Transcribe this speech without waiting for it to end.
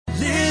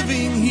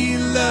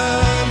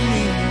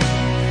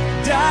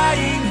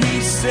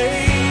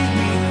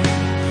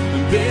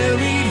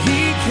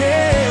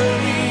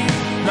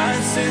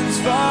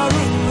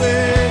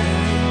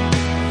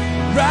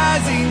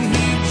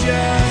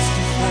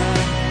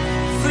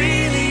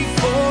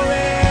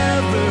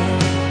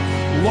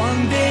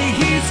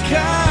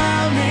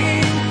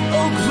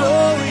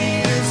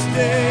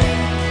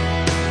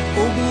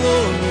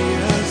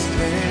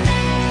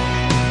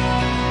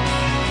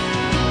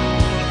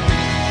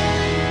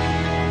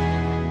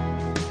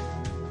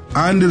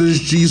And it is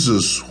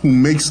Jesus who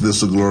makes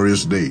this a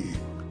glorious day.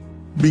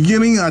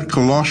 Beginning at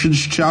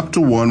Colossians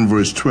chapter 1,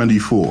 verse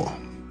 24,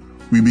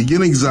 we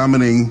begin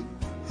examining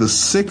the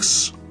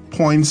 6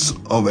 points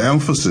of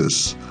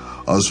emphasis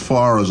as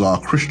far as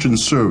our Christian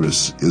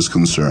service is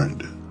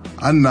concerned.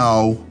 And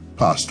now,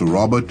 Pastor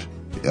Robert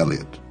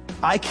Elliott.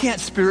 I can't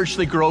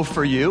spiritually grow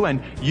for you,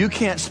 and you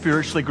can't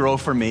spiritually grow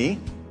for me.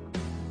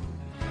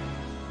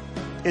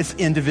 It's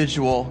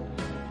individual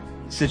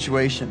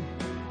situation.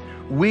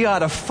 We ought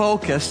to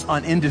focus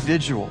on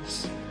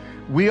individuals.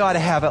 We ought to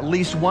have at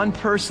least one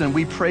person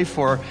we pray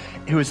for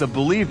who is a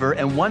believer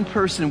and one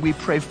person we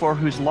pray for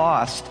who's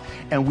lost.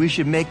 And we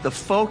should make the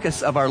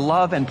focus of our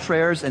love and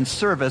prayers and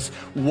service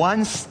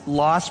one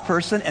lost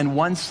person and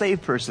one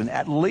saved person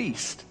at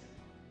least.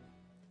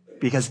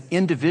 Because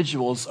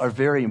individuals are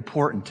very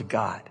important to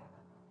God.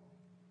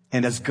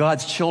 And as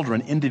God's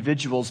children,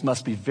 individuals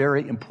must be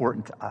very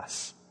important to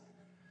us.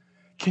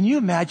 Can you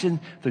imagine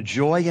the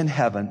joy in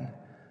heaven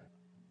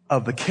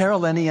of the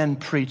Carolinian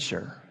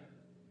preacher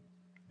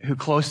who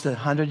close to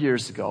 100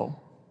 years ago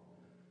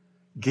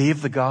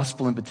gave the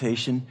gospel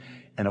invitation,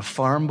 and a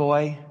farm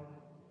boy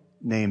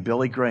named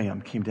Billy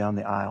Graham came down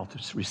the aisle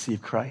to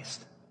receive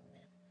Christ?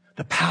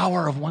 The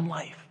power of one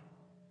life.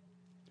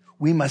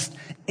 We must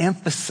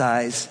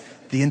emphasize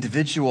the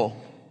individual.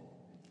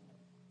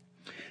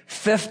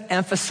 Fifth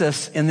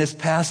emphasis in this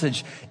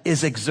passage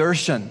is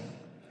exertion.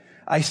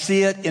 I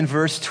see it in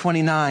verse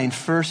 29,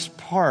 first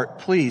part,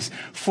 please.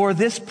 For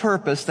this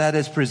purpose, that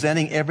is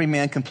presenting every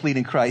man complete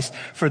in Christ,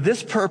 for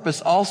this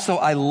purpose also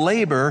I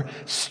labor,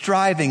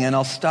 striving, and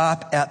I'll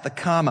stop at the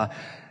comma.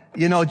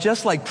 You know,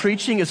 just like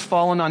preaching has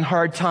fallen on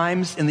hard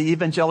times in the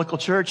evangelical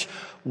church,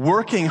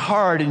 working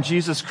hard in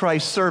Jesus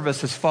Christ's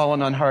service has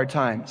fallen on hard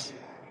times.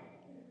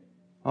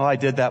 Oh, I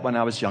did that when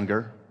I was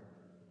younger.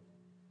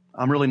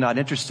 I'm really not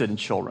interested in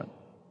children.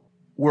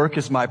 Work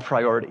is my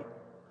priority.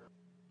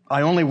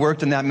 I only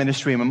worked in that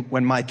ministry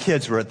when my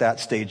kids were at that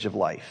stage of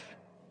life.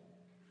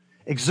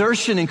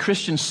 Exertion in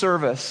Christian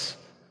service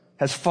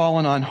has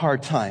fallen on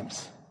hard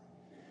times.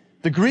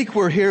 The Greek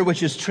word here,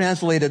 which is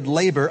translated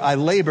labor, I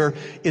labor,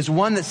 is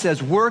one that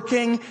says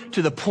working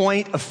to the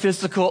point of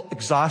physical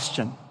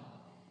exhaustion.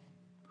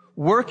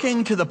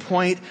 Working to the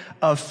point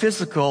of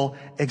physical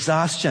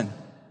exhaustion.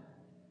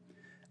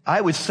 I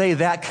would say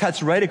that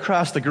cuts right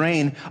across the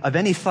grain of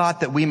any thought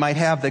that we might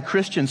have that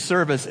Christian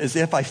service is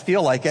if I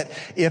feel like it,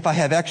 if I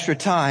have extra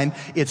time,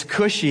 it's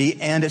cushy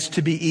and it's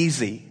to be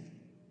easy.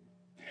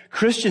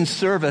 Christian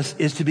service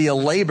is to be a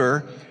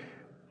labor,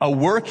 a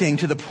working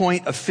to the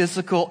point of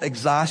physical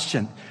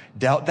exhaustion.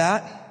 Doubt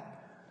that?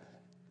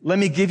 Let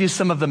me give you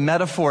some of the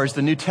metaphors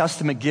the New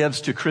Testament gives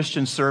to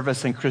Christian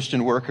service and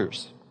Christian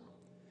workers.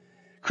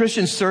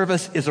 Christian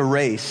service is a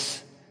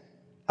race,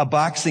 a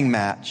boxing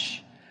match,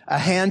 a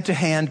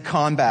hand-to-hand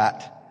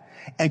combat.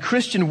 And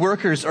Christian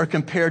workers are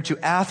compared to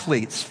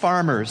athletes,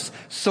 farmers,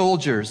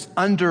 soldiers,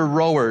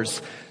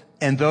 under-rowers,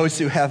 and those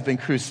who have been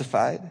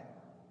crucified.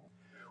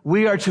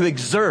 We are to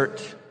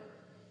exert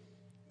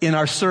in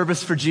our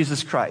service for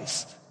Jesus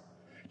Christ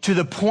to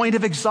the point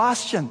of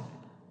exhaustion.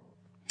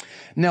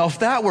 Now, if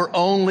that were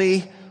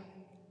only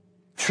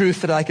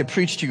truth that I could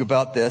preach to you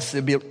about this,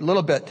 it'd be a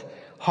little bit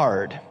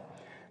hard.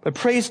 But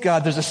praise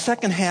God, there's a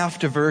second half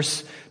to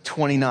verse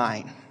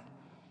 29.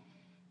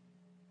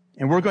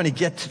 And we're going to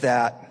get to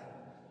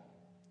that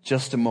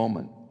just a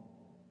moment.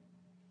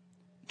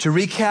 To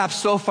recap,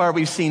 so far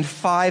we've seen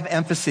 5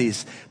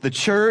 emphases. The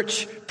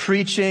church,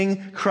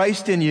 preaching,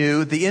 Christ in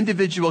you, the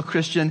individual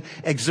Christian,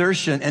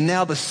 exertion, and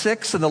now the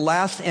 6th and the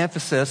last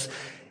emphasis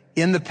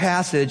in the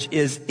passage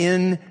is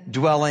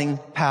indwelling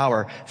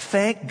power.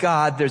 Thank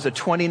God there's a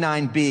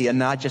 29b and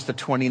not just a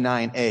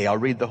 29a. I'll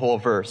read the whole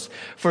verse.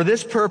 For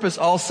this purpose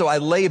also I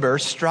labor,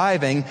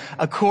 striving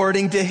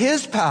according to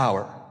his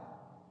power,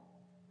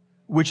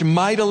 which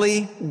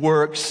mightily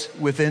works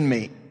within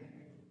me.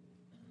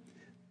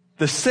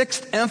 The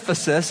 6th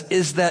emphasis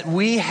is that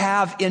we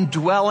have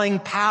indwelling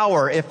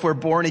power if we're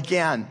born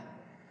again.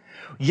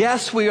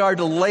 Yes, we are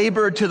to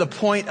labor to the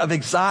point of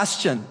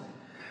exhaustion,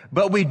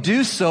 but we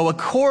do so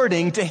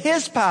according to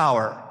his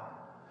power,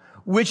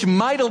 which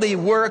mightily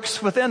works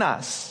within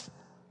us.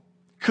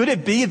 Could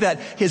it be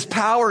that his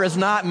power is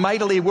not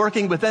mightily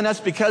working within us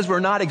because we're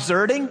not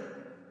exerting?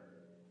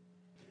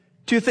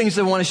 2 things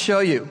I want to show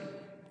you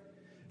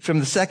from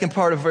the second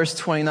part of verse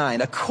 29.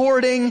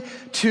 According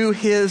to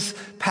his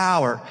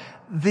power.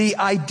 The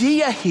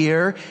idea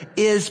here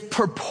is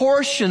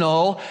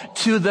proportional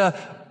to the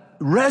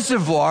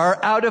reservoir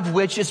out of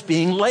which it's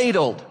being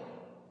ladled.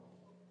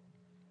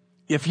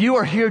 If you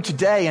are here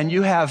today and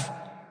you have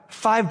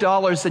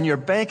 $5 in your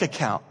bank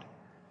account,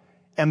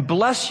 and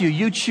bless you,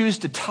 you choose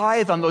to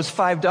tithe on those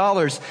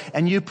 $5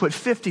 and you put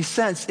 50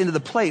 cents into the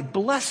plate,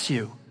 bless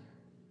you.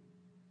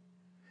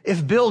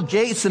 If Bill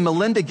Gates and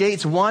Melinda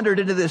Gates wandered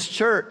into this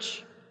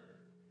church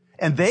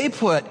and they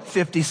put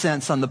 50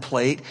 cents on the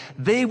plate,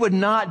 they would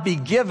not be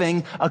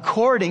giving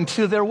according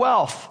to their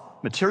wealth,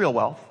 material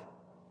wealth.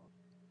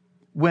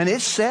 When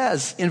it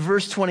says in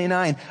verse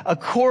 29,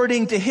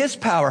 according to his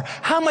power,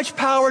 how much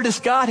power does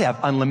God have?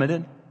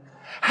 Unlimited.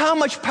 How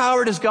much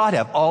power does God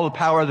have? All the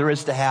power there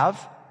is to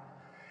have.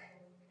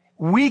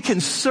 We can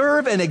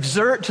serve and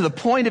exert to the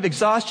point of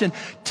exhaustion,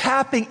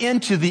 tapping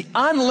into the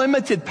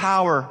unlimited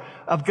power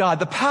of God,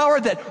 the power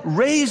that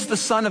raised the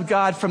Son of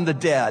God from the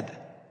dead.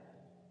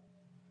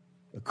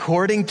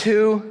 According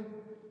to,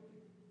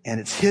 and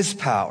it's His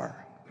power.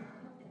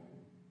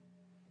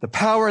 The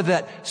power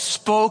that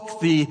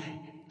spoke the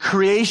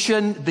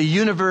creation, the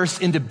universe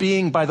into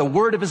being by the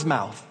word of His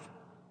mouth.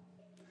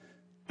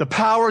 The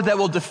power that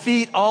will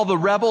defeat all the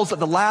rebels of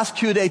the last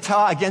coup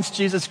d'etat against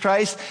Jesus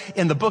Christ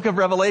in the book of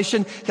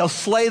Revelation. He'll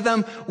slay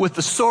them with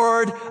the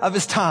sword of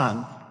His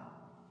tongue.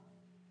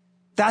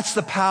 That's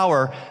the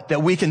power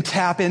that we can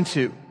tap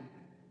into.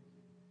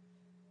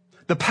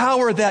 The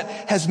power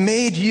that has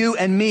made you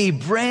and me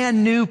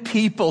brand new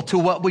people to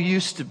what we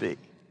used to be.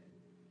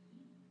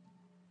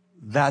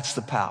 That's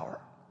the power.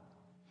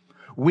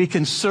 We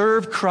can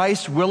serve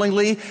Christ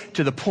willingly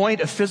to the point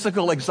of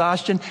physical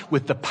exhaustion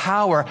with the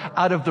power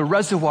out of the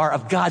reservoir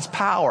of God's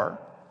power,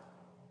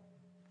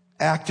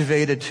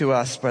 activated to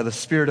us by the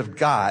Spirit of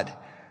God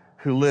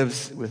who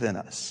lives within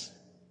us.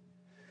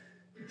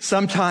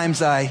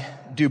 Sometimes I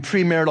do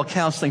premarital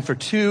counseling for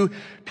two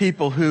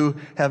people who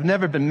have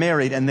never been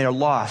married and they're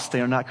lost. They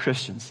are not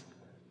Christians.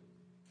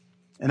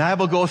 And I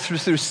will go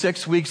through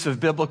 6 weeks of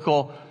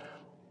biblical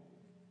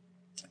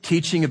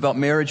teaching about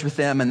marriage with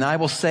them, and I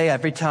will say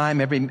every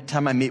time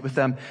I meet with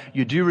them,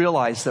 you do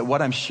realize that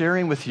what I'm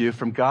sharing with you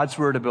from God's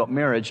Word about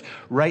marriage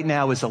right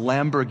now is a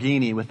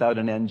Lamborghini without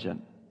an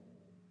engine.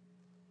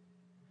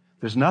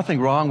 There's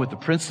nothing wrong with the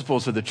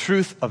principles or the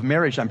truth of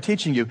marriage I'm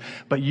teaching you,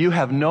 but you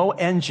have no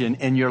engine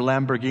in your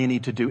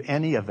Lamborghini to do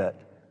any of it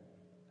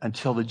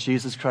until that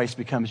Jesus Christ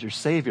becomes your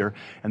Savior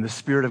and the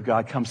Spirit of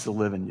God comes to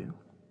live in you.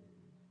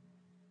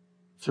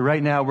 So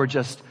right now we're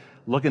just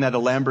looking at a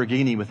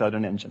Lamborghini without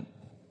an engine.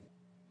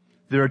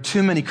 There are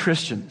too many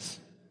Christians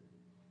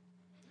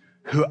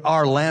who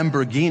are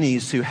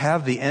Lamborghinis who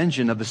have the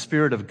engine of the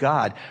Spirit of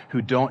God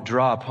who don't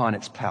draw upon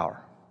its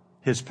power,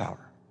 His power.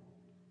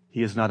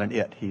 He is not an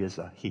it, He is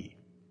a He.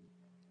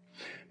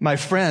 My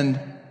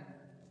friend,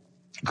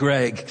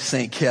 Greg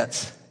St.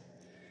 Kitts,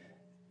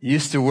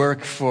 used to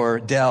work for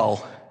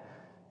Dell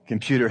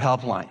Computer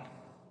Helpline.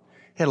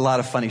 He had a lot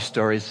of funny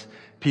stories.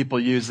 People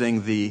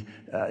using the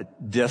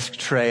disc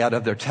tray out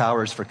of their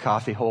towers for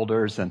coffee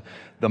holders, and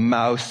the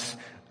mouse.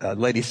 A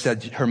lady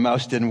said her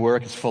mouse didn't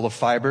work. It's full of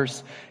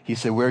fibers. He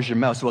said, "Where's your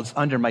mouse?" "Well, it's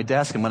under my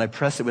desk, and when I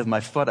press it with my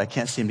foot, I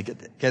can't seem to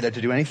get it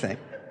to do anything."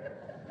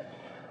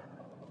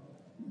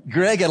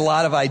 Greg had a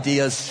lot of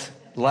ideas,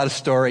 a lot of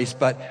stories,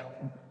 but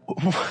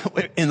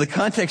in the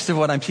context of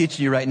what I'm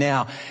teaching you right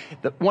now,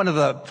 one of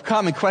the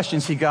common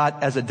questions he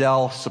got as a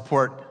Dell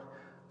support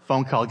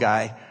phone call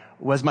guy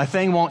was, "My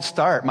thing won't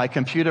start. My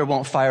computer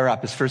won't fire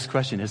up." His first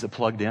question, is it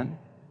plugged in?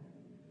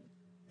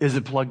 Is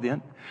it plugged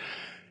in?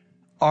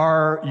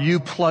 Are you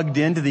plugged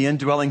into the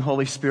indwelling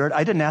Holy Spirit?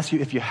 I didn't ask you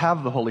if you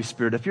have the Holy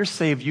Spirit. If you're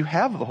saved, you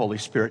have the Holy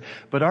Spirit.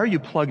 But are you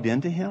plugged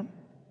into Him?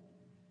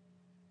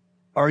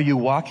 Are you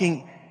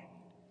walking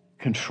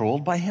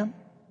controlled by Him?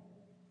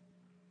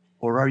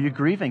 Or are you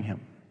grieving Him?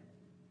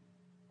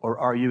 Or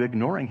are you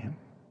ignoring Him?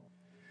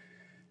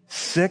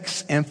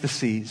 6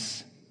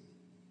 emphases.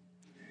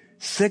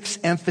 6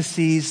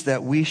 emphases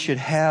that we should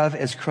have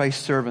as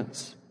Christ's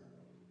servants.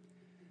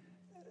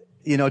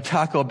 You know,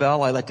 Taco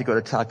Bell, I like to go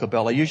to Taco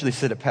Bell. I usually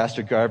sit at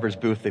Pastor Garver's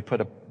booth. They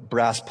put a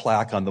brass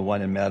plaque on the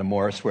one in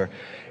Matamoros where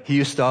he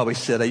used to always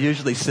sit. I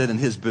usually sit in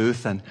his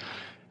booth, and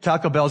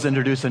Taco Bell's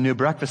introduced a new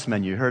breakfast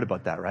menu. You heard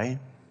about that, right?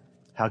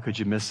 How could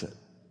you miss it?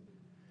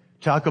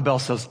 Taco Bell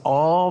sells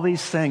all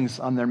these things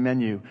on their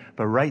menu,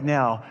 but right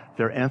now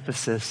their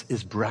emphasis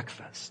is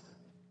breakfast.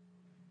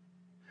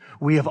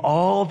 We have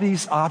all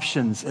these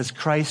options as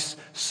Christ's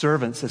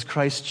servants, as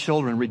Christ's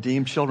children,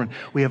 redeemed children.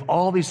 We have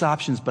all these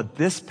options, but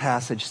this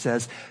passage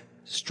says,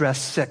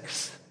 stress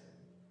 6.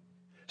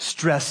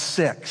 Stress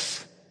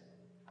 6.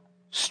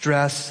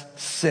 Stress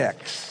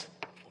 6.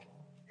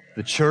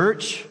 The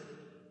church,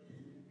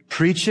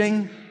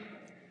 preaching,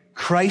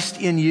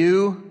 Christ in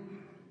you,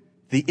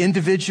 the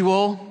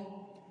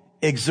individual,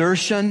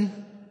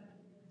 exertion,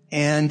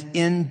 and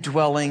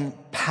indwelling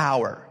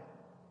power.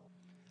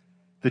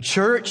 The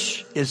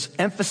church is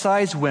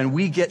emphasized when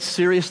we get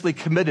seriously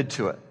committed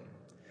to it.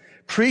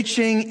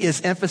 Preaching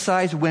is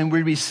emphasized when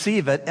we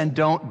receive it and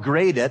don't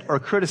grade it or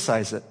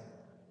criticize it.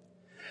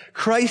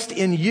 Christ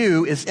in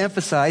you is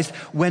emphasized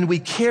when we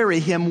carry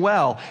Him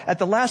well. At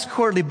the last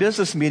quarterly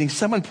business meeting,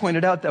 someone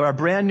pointed out that our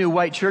brand new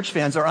white church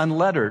vans are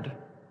unlettered.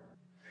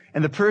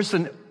 And the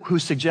person who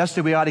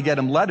suggested we ought to get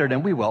them lettered,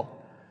 and we will,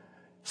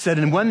 said,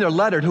 and when they're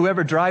lettered,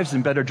 whoever drives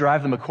them better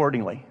drive them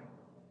accordingly.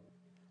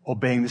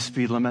 Obeying the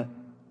speed limit.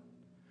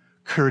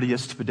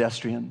 Courteous to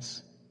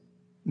pedestrians,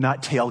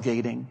 not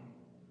tailgating.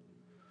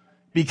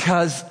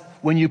 Because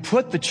when you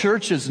put the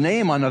church's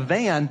name on a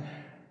van,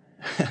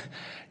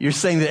 you're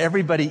saying that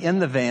everybody in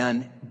the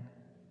van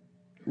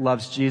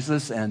loves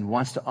Jesus and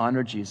wants to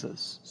honor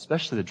Jesus,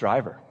 especially the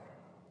driver.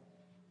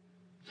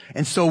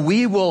 And so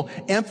we will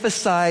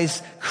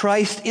emphasize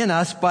Christ in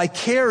us by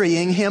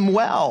carrying Him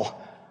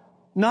well.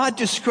 not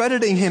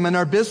discrediting him in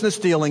our business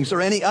dealings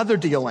or any other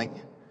dealing.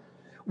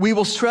 We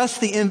will stress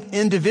the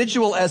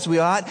individual as we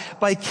ought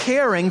by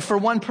caring for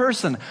one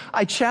person.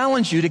 I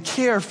challenge you to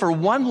care for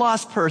one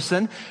lost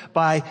person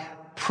by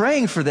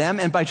praying for them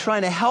and by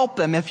trying to help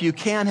them if you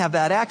can have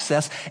that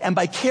access, and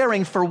by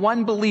caring for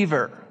one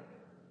believer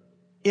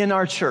in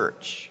our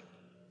church.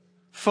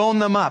 Phone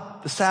them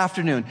up this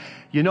afternoon.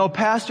 You know,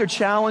 Pastor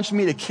challenged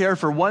me to care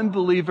for one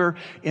believer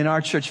in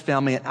our church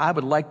family, and I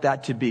would like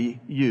that to be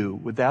you.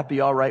 Would that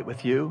be all right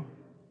with you?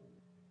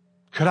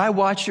 Could I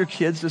watch your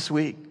kids this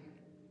week?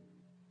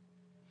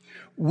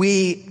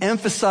 We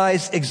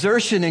emphasize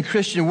exertion in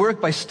Christian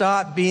work by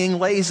stop being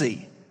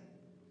lazy.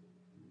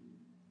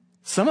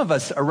 Some of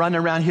us are running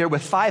around here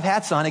with 5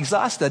 hats on,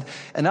 exhausted,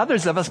 and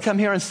others of us come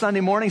here on Sunday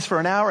mornings for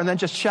an hour and then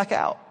just check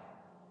out.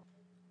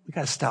 We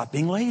got to stop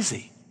being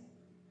lazy.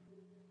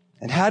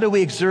 And how do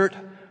we exert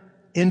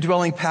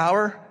indwelling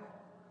power?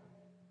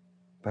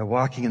 By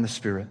walking in the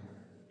Spirit.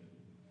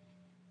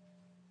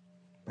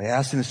 By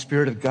asking the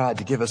Spirit of God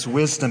to give us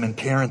wisdom in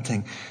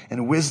parenting,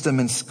 and wisdom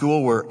in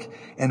schoolwork,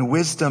 and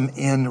wisdom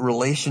in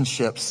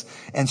relationships,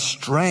 and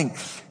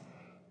strength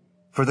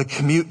for the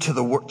commute to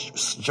the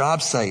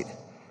job site.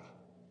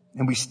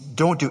 And we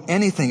don't do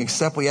anything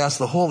except we ask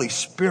the Holy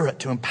Spirit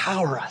to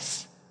empower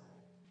us.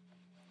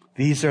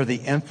 These are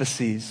the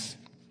emphases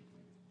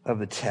of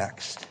the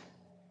text.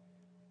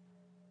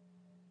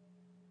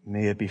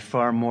 May it be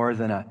far more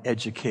than an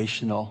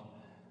educational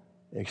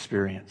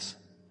experience.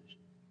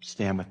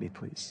 Stand with me,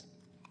 please.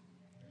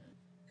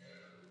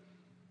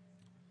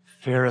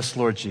 Fairest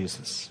Lord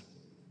Jesus,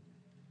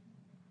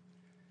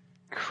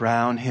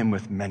 crown him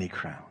with many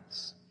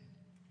crowns.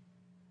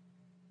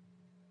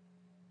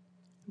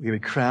 We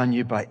would crown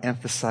you by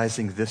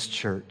emphasizing this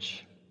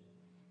church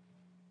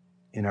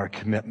in our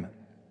commitment.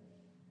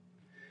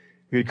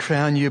 We would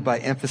crown you by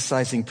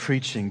emphasizing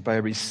preaching, by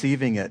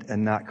receiving it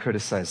and not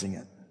criticizing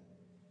it.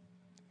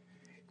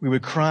 We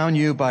would crown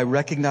you by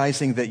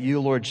recognizing that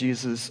you, Lord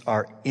Jesus,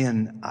 are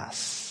in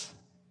us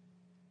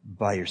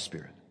by your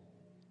Spirit.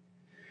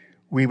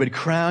 We would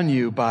crown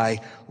you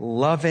by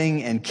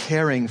loving and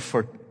caring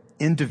for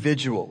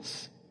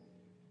individuals,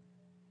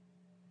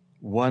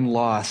 one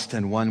lost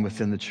and one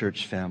within the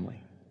church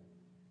family.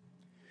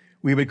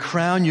 We would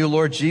crown you,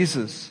 Lord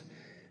Jesus,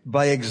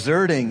 by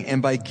exerting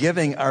and by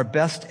giving our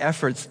best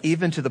efforts,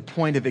 even to the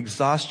point of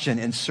exhaustion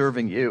in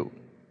serving you.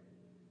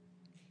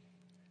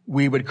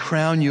 We would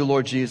crown you,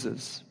 Lord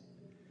Jesus,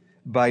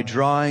 by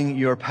drawing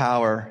your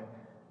power,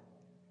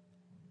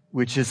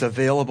 which is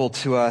available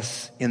to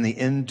us in the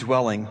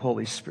indwelling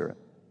Holy Spirit.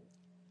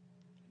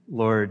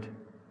 Lord,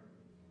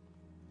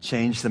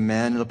 change the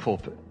man in the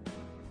pulpit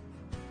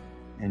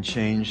and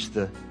change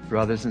the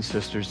brothers and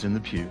sisters in the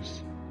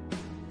pews.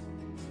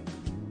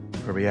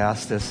 For we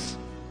ask this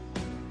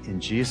in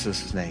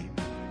Jesus' name.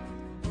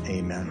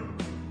 Amen.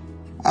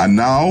 And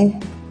now,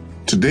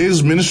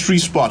 today's ministry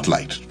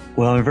spotlight.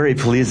 Well, I'm very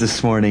pleased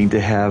this morning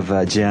to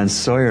have Jan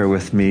Sawyer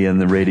with me in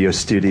the radio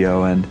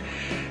studio. And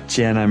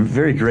Jan, I'm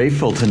very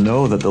grateful to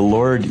know that the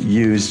Lord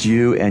used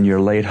you and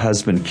your late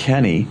husband,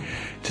 Kenny,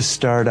 to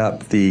start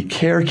up the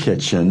Care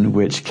Kitchen,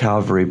 which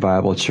Calvary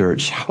Bible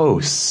Church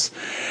hosts.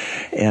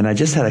 And I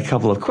just had a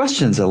couple of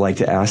questions I'd like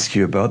to ask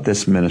you about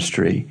this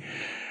ministry.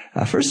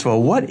 First of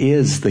all, what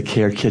is the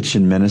Care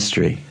Kitchen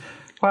ministry?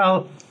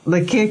 Well,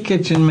 the Care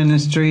Kitchen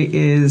ministry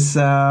is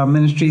a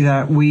ministry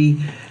that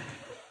we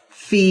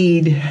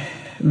feed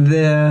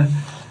the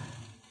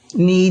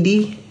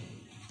needy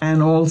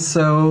and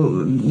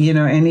also,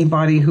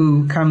 anybody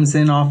who comes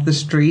in off the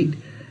street.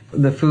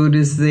 The food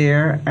is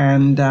there,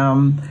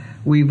 and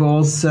we've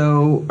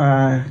also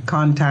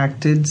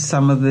contacted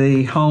some of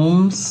the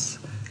homes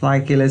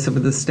like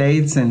Elizabeth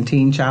Estates and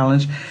Teen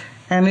Challenge,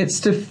 and it's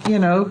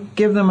to,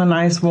 give them a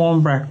nice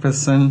warm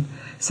breakfast. And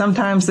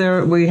sometimes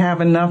we have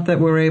enough that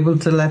we're able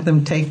to let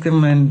them take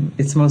them, and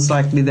it's most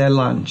likely their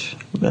lunch.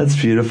 That's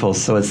beautiful.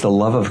 So it's the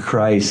love of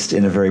Christ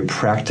in a very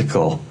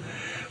practical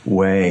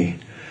way.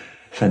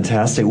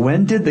 Fantastic.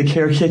 When did the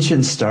Care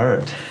Kitchen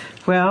start?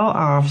 Well,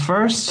 our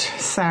first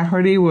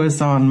Saturday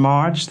was on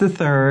March the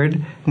 3rd,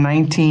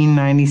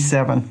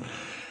 1997.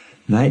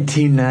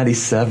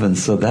 1997.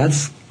 So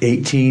that's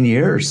 18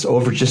 years,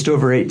 just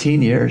over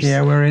 18 years.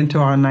 Yeah, we're into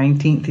our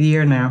 19th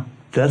year now.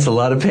 That's a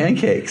lot of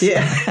pancakes.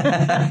 Yeah.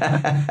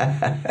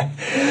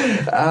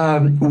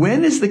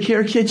 When is the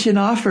Care Kitchen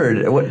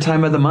offered? What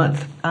time of the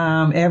month?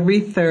 Every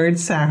third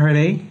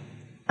Saturday.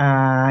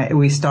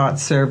 We start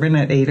serving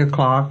at 8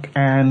 o'clock,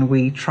 and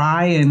we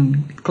try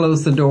and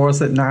close the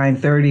doors at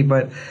 9:30,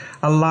 but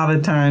a lot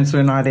of times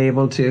we're not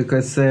able to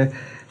because the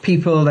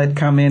people that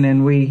come in,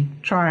 and we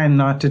try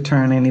not to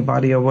turn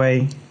anybody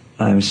away.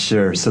 I'm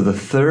sure. So the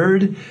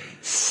third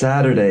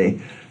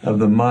Saturday of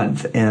the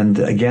month, and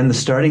again, the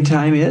starting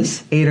time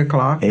is? 8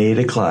 o'clock. 8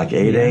 o'clock,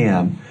 8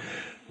 a.m.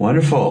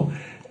 Wonderful.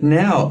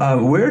 Now,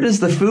 where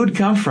does the food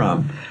come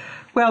from?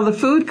 Well, the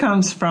food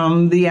comes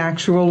from the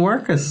actual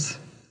workers.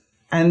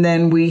 And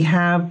then we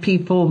have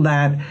people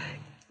that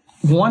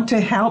want to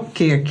help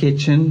Care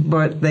Kitchen,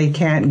 but they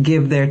can't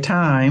give their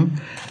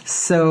time.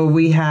 So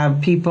we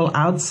have people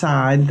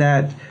outside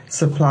that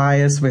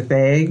supply us with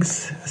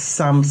eggs.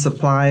 Some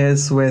supply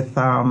us with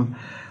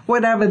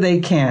whatever they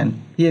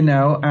can.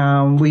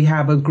 We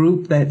have a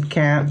group that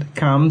can't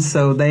come,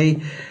 so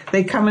they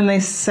come and they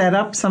set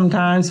up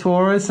sometimes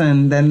for us,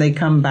 and then they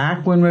come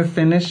back when we're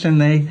finished,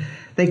 and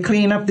they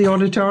clean up the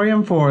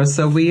auditorium for us.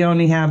 So we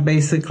only have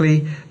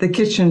basically the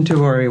kitchen to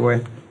worry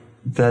with.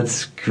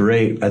 That's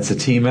great. That's a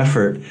team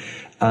effort.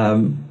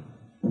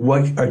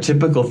 What are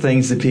typical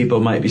things that people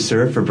might be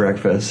served for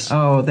breakfast?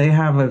 Oh, they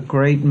have a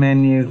great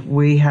menu.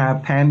 We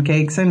have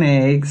pancakes and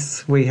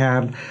eggs. We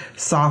have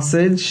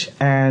sausage,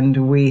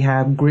 and we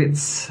have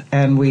grits,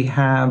 and we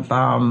have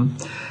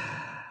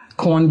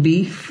corned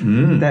beef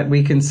that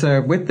we can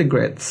serve with the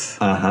grits.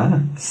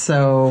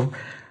 So,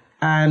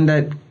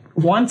 and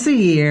once a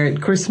year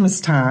at Christmas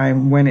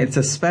time, when it's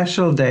a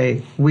special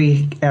day,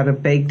 we add a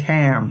baked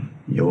ham.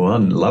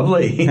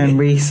 Lovely. And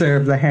we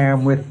serve the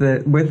ham with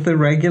the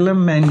regular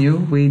menu.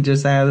 We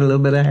just add a little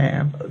bit of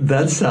ham.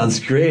 That sounds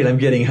great. I'm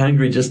getting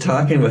hungry just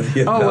talking with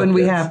you about and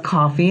we this. have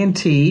coffee and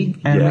tea,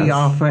 and we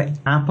offer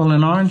apple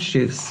and orange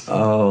juice.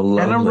 Oh,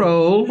 lovely. And a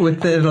roll with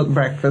the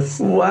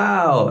breakfast.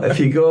 Wow. If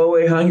you go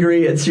away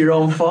hungry, it's your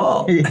own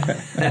fault.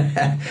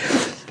 Yeah.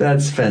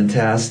 That's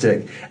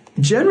fantastic.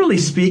 Generally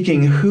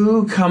speaking,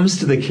 who comes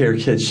to the Care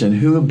Kitchen?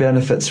 Who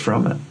benefits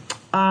from it?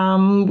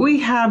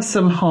 We have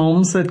some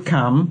homes that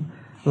come,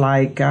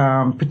 like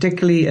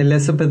particularly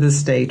Elizabeth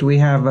Estate. We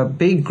have a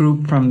big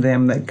group from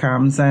them that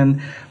comes,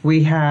 and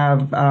we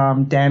have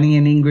Danny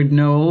and Ingrid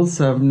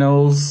Knowles of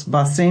Knowles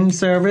Busing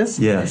Service.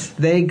 Yes.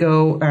 They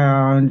go,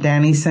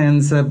 Danny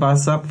sends a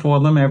bus up for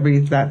them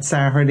that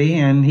Saturday,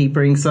 and he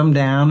brings them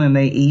down, and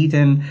they eat,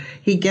 and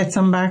he gets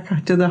them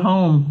back to the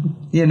home,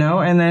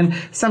 and then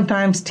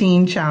sometimes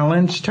Teen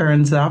Challenge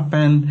turns up,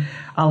 and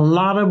a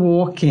lot of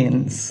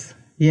walk-ins.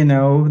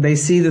 They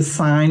see the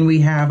sign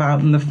we have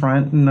out in the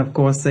front, and of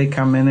course they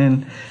come in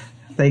and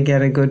they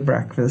get a good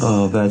breakfast.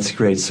 Oh, that's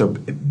great. So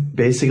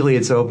basically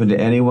it's open to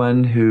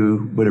anyone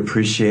who would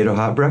appreciate a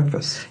hot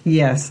breakfast.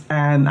 Yes,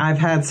 and I've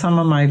had some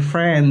of my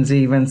friends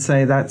even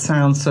say, that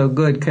sounds so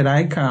good, could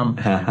I come?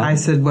 I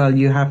said, well,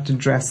 you have to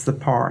dress the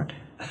part.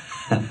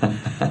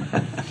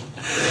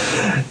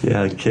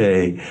 Yeah,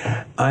 okay.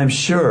 I'm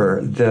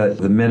sure that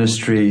the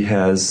ministry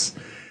has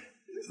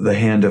the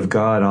hand of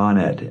God on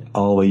it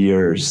all the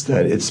years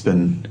that it's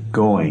been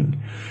going.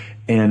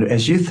 And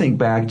as you think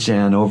back,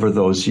 Jan, over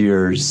those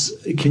years,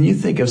 can you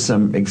think of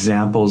some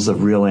examples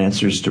of real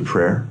answers to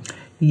prayer?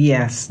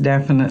 Yes,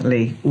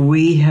 definitely.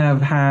 We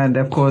have had,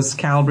 of course,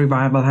 Calvary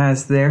Bible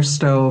has their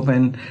stove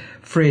and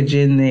fridge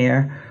in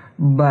there,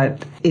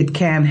 but it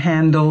can't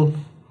handle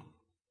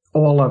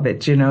all of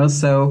it,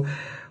 so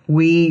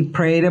we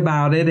prayed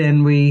about it,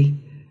 and we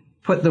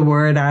put the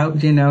word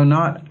out,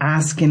 not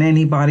asking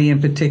anybody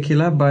in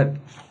particular, but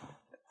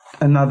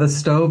another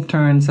stove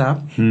turns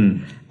up.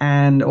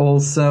 And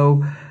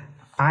also,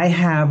 I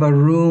have a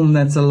room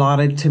that's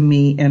allotted to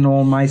me and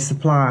all my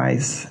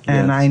supplies.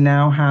 And Yes. I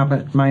now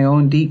have my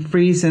own deep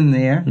freeze in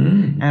there,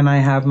 and I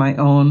have my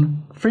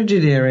own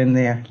Frigidaire in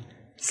there.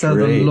 So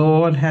Great. the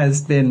Lord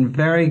has been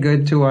very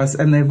good to us,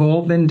 and they've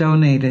all been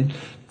donated.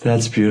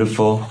 That's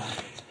beautiful.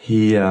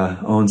 He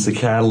owns the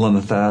cattle on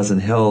 1,000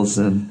 hills,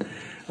 and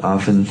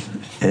often,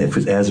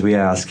 as we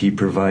ask, he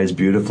provides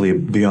beautifully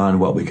beyond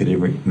what we could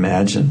ever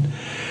imagine.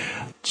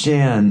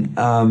 Jan,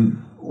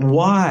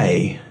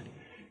 why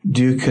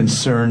do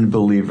concerned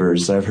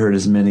believers, I've heard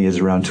as many as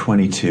around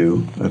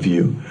 22 of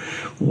you,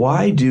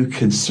 why do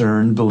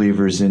concerned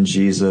believers in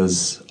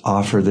Jesus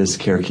offer this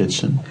Care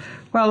Kitchen?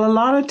 Well, a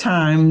lot of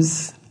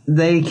times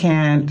they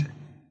can't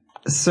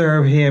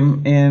serve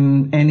him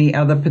in any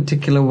other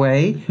particular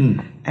way,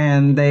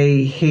 and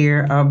they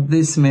hear of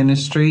this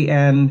ministry,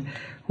 and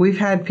we've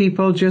had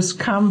people just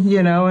come,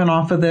 and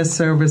offer their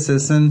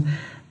services, and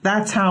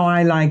that's how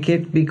I like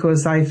it,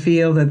 because I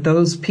feel that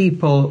those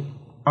people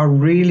are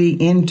really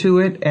into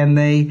it and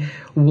they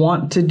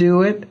want to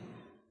do it,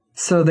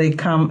 so they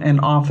come and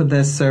offer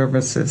their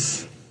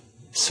services.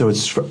 So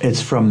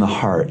it's from the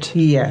heart.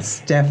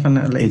 Yes,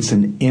 definitely. It's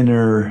an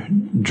inner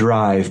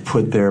drive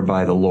put there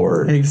by the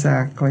Lord.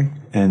 Exactly.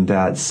 And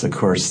that's, of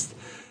course,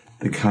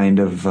 the kind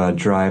of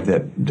drive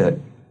that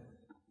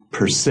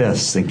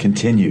persists and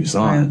continues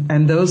on.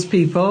 And those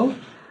people,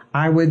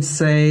 I would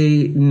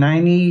say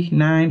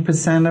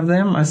 99% of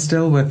them are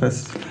still with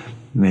us.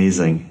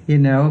 Amazing.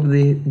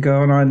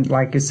 Going on,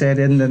 like you said,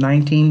 in the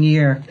 19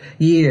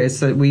 years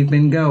that we've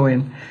been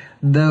going,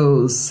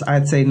 those,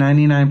 I'd say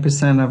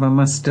 99% of them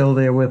are still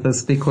there with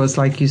us, because,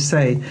 like you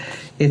say,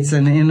 it's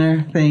an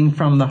inner thing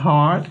from the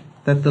heart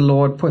that the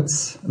Lord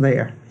puts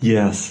there.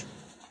 Yes.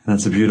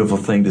 That's a beautiful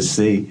thing to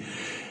see.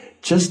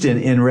 Just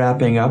in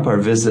wrapping up our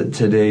visit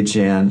today,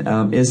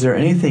 Jan, is there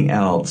anything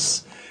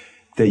else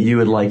that you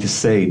would like to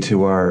say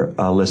to our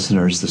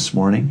listeners this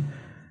morning?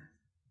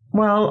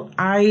 Well,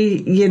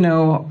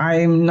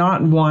 I'm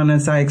not one,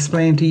 as I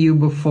explained to you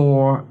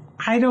before,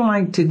 I don't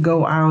like to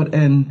go out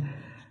and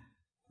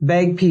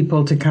beg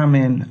people to come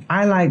in.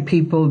 I like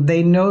people,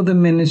 they know the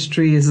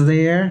ministry is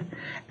there,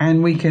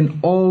 and we can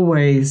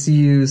always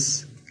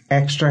use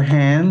extra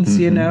hands,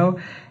 you know.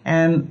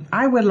 And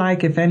I would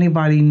like, if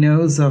anybody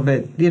knows of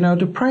it, you know,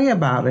 to pray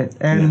about it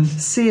and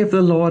see if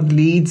the Lord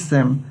leads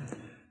them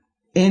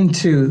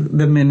into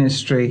the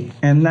ministry.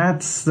 And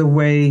that's the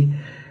way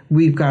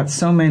we've got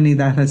so many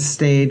that has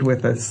stayed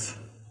with us.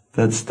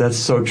 That's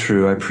so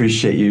true. I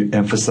appreciate you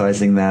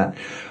emphasizing that.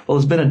 Well,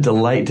 it's been a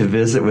delight to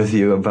visit with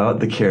you about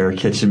the Care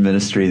Kitchen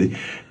Ministry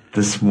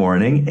this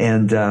morning.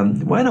 And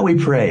why don't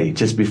we pray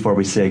just before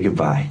we say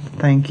goodbye?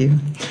 Thank you.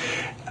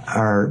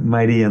 Our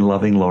mighty and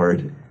loving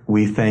Lord,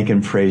 we thank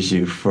and praise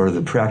you for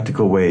the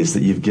practical ways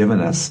that you've given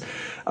us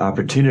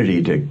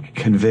opportunity to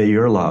convey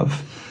your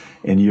love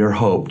and your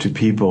hope to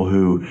people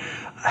who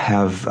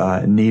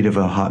have need of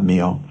a hot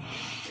meal.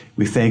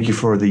 We thank you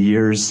for the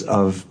years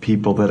of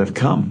people that have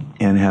come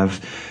and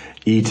have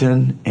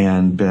eaten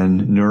and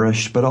been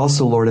nourished, but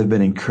also, Lord, have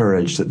been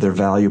encouraged that they're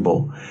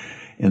valuable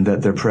and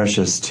that they're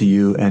precious to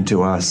you and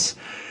to us.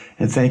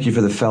 And thank you for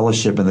the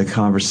fellowship and the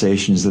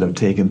conversations that have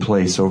taken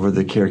place over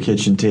the Care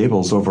Kitchen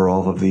tables over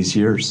all of these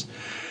years.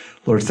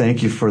 Lord,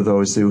 thank you for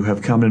those who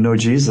have come to know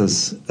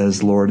Jesus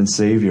as Lord and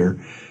Savior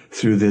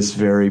through this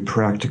very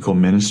practical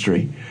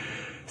ministry.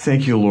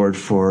 Thank you, Lord,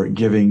 for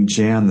giving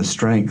Jan the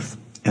strength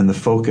and the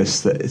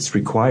focus that it's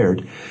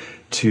required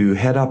to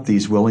head up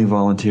these willing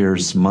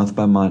volunteers month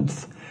by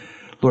month.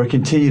 Lord,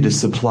 continue to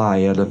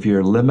supply out of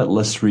your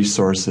limitless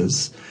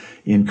resources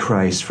in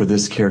Christ for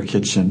this Care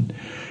Kitchen.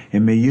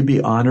 And may you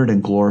be honored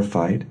and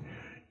glorified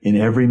in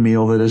every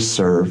meal that is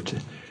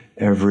served,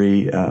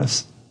 every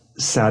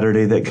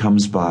Saturday that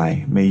comes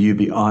by. May you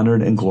be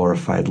honored and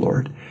glorified,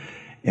 Lord.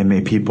 And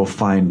may people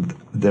find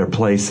their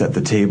place at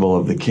the table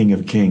of the King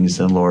of Kings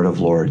and Lord of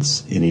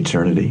Lords in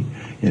eternity,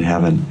 in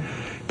heaven,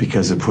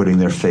 because of putting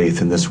their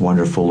faith in this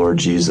wonderful Lord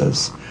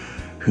Jesus,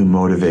 who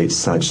motivates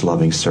such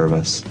loving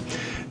service.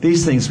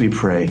 These things we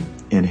pray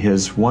in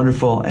his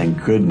wonderful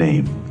and good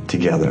name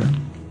together.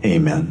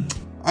 Amen.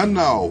 And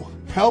now,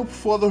 help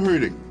for the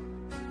hurting.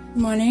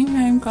 Good morning,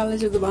 I'm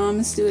Collage of the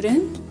Bahamas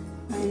Student,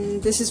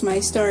 and this is my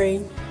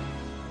story.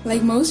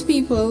 Like most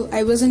people,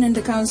 I wasn't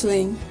into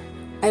counseling.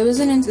 I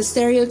wasn't into the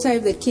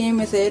stereotype that came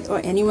with it or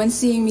anyone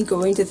seeing me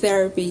going to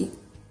therapy.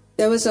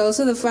 There was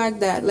also the fact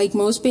that, like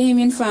most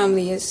Bahamian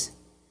families,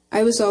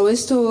 I was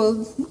always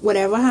told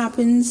whatever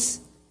happens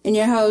in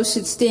your house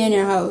should stay in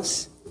your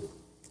house.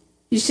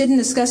 You shouldn't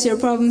discuss your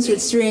problems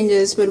with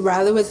strangers, but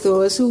rather with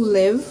those who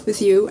live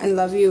with you and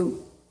love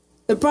you.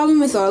 The problem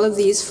with all of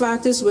these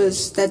factors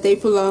was that they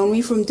prolonged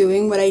me from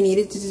doing what I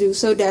needed to do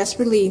so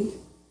desperately.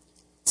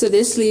 So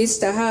this leads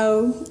to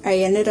how I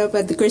ended up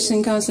at the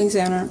Christian Counseling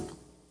Center.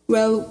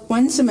 Well,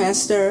 one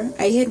semester,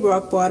 I hit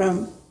rock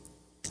bottom.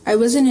 I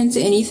wasn't into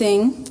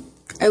anything.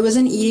 I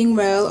wasn't eating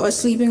well or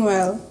sleeping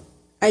well.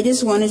 I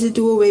just wanted to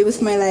do away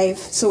with my life,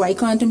 so I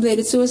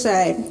contemplated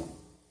suicide.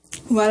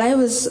 While I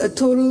was a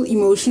total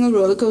emotional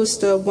roller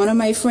coaster, one of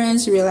my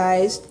friends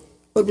realized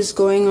what was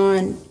going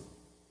on.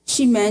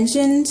 She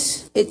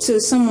mentioned it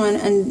to someone,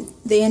 and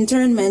they in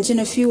turn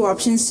mentioned a few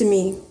options to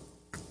me.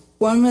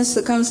 One was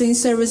the counseling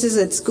services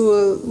at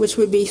school, which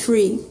would be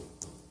free.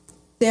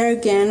 There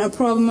again, a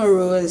problem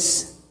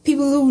arose.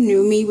 People who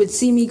knew me would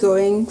see me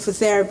going for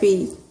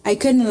therapy. I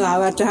couldn't allow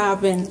that to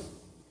happen.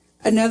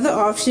 Another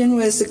option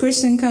was the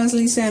Christian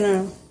Counseling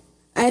Center.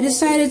 I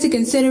decided to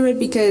consider it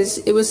because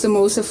it was the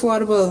most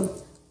affordable.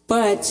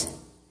 But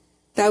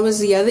that was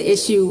the other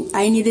issue.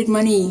 I needed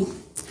money.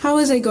 How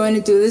was I going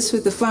to do this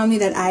with the family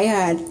that I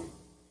had?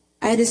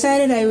 I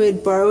decided I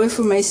would borrow it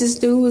from my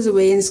sister who was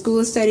away in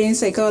school studying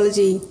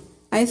psychology.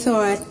 I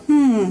thought,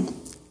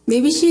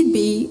 maybe she'd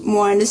be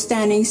more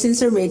understanding since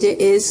her major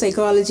is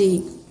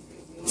psychology.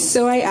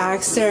 So I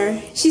asked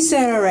her. She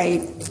said, all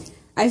right.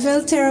 I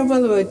felt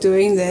terrible about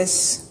doing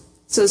this.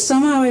 So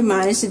somehow I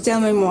managed to tell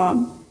my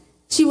mom.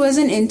 She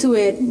wasn't into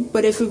it,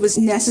 but if it was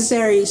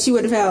necessary, she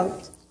would have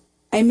helped.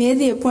 I made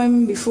the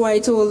appointment before I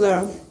told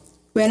her.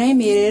 When I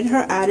made it,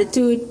 her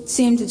attitude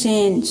seemed to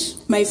change.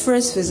 My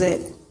first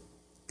visit.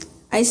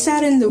 I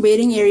sat in the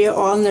waiting area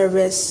all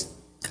nervous.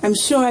 I'm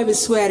sure I was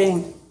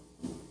sweating.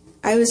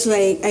 I was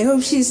like, I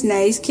hope she's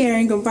nice,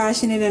 caring,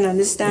 compassionate, and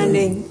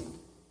understanding.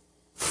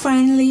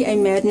 Finally, I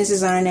met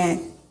Mrs. Arnett.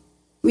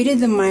 We did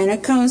the minor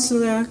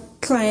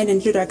counselor-client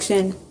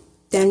introduction.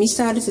 Then we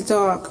started to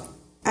talk.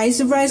 I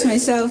surprised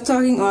myself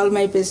talking all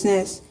my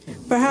business.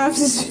 Perhaps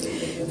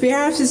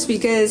it's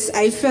because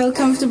I felt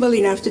comfortable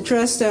enough to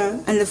trust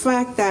her and the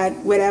fact that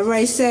whatever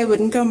I said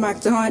wouldn't come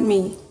back to haunt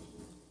me.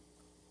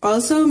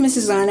 Also,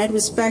 Mrs. Arnett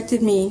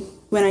respected me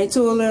when I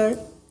told her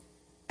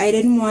I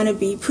didn't want to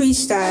be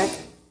preached at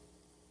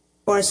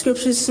or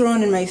scriptures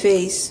thrown in my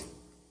face.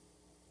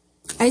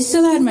 I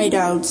still had my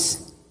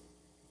doubts.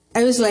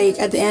 I was like,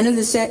 at the end of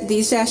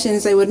these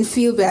sessions, I wouldn't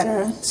feel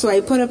better, so I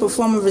put up a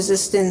form of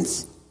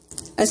resistance.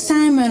 As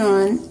time went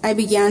on, I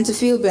began to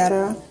feel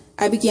better.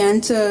 I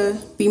began to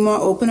be more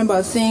open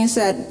about things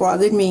that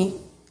bothered me,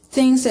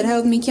 things that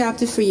held me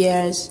captive for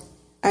years.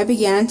 I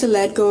began to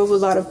let go of a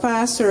lot of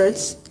past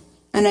hurts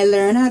and I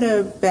learned how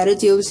to better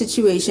deal with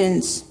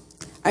situations.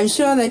 I'm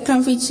sure that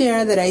comfy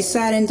chair that I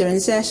sat in during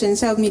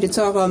sessions helped me to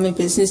talk all my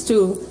business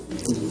too.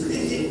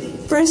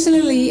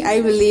 Personally,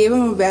 I believe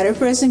I'm a better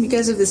person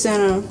because of the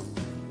center.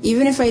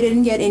 Even if I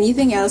didn't get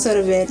anything else out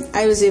of it,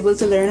 I was able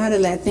to learn how to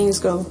let things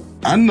go.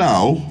 And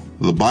now,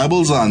 the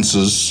Bible's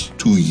answers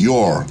to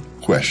your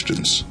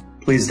questions.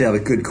 Pleased to have a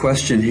good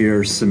question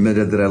here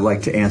submitted that I'd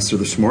like to answer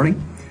this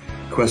morning.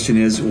 The question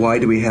is, why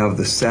do we have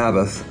the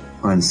Sabbath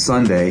on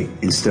Sunday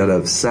instead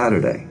of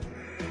Saturday?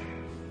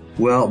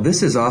 Well,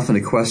 this is often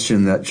a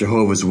question that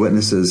Jehovah's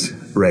Witnesses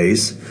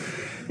raise.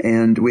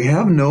 And we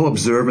have no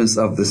observance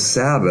of the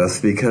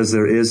Sabbath because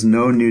there is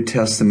no New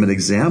Testament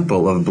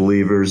example of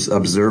believers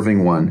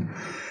observing one,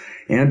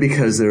 and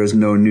because there is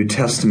no New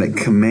Testament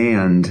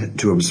command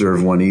to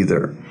observe one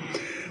either.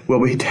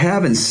 What we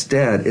have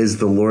instead is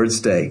the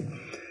Lord's Day.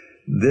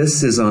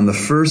 This is on the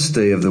first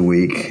day of the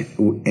week,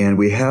 and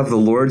we have the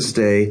Lord's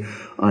Day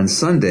on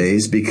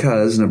Sundays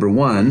because, number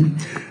one,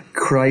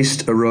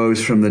 Christ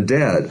arose from the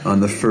dead on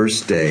the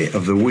first day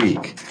of the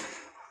week.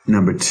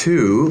 Number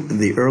two,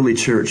 the early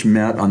church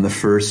met on the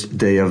first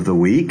day of the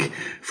week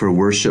for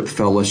worship,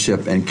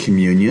 fellowship, and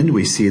communion.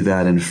 We see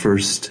that in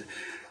 1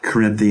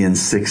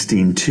 Corinthians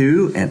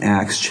 16:2 and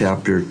Acts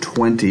chapter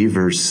 20,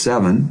 verse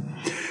 7.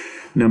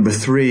 Number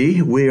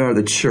three, we are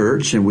the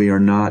church and we are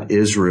not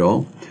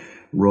Israel.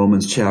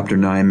 Romans chapter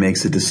 9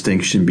 makes a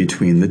distinction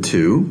between the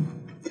two.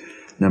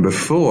 Number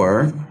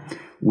four,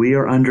 we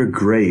are under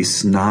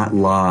grace, not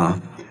law.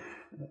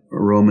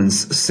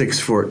 Romans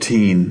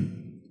 6:14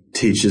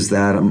 teaches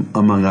that,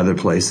 among other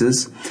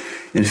places.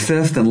 And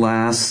fifth and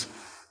last,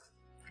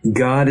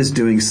 God is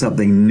doing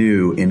something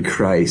new in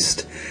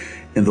Christ.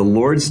 And the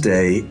Lord's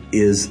Day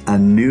is a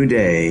new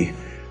day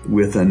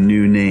with a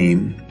new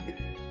name.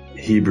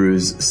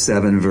 Hebrews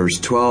 7 verse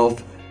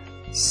 12,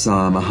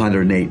 Psalm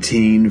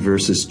 118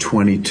 verses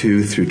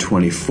 22 through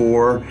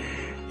 24,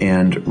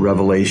 and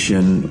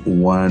Revelation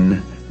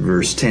 1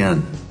 verse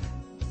 10.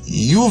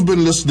 You've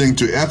been listening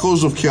to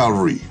Echoes of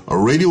Calvary, a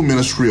radio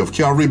ministry of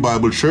Calvary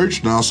Bible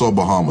Church, Nassau,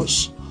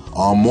 Bahamas.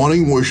 Our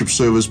morning worship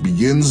service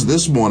begins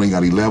this morning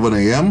at 11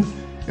 a.m.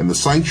 in the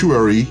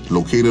sanctuary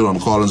located on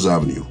Collins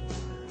Avenue.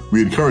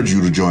 We encourage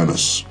you to join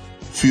us.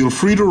 Feel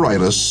free to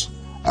write us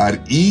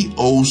at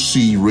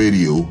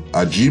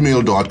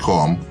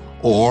eocradio@gmail.com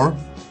or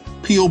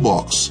P.O.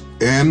 Box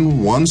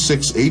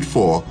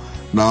N1684,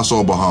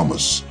 Nassau,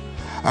 Bahamas.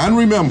 And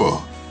remember,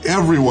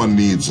 everyone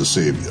needs a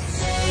Savior.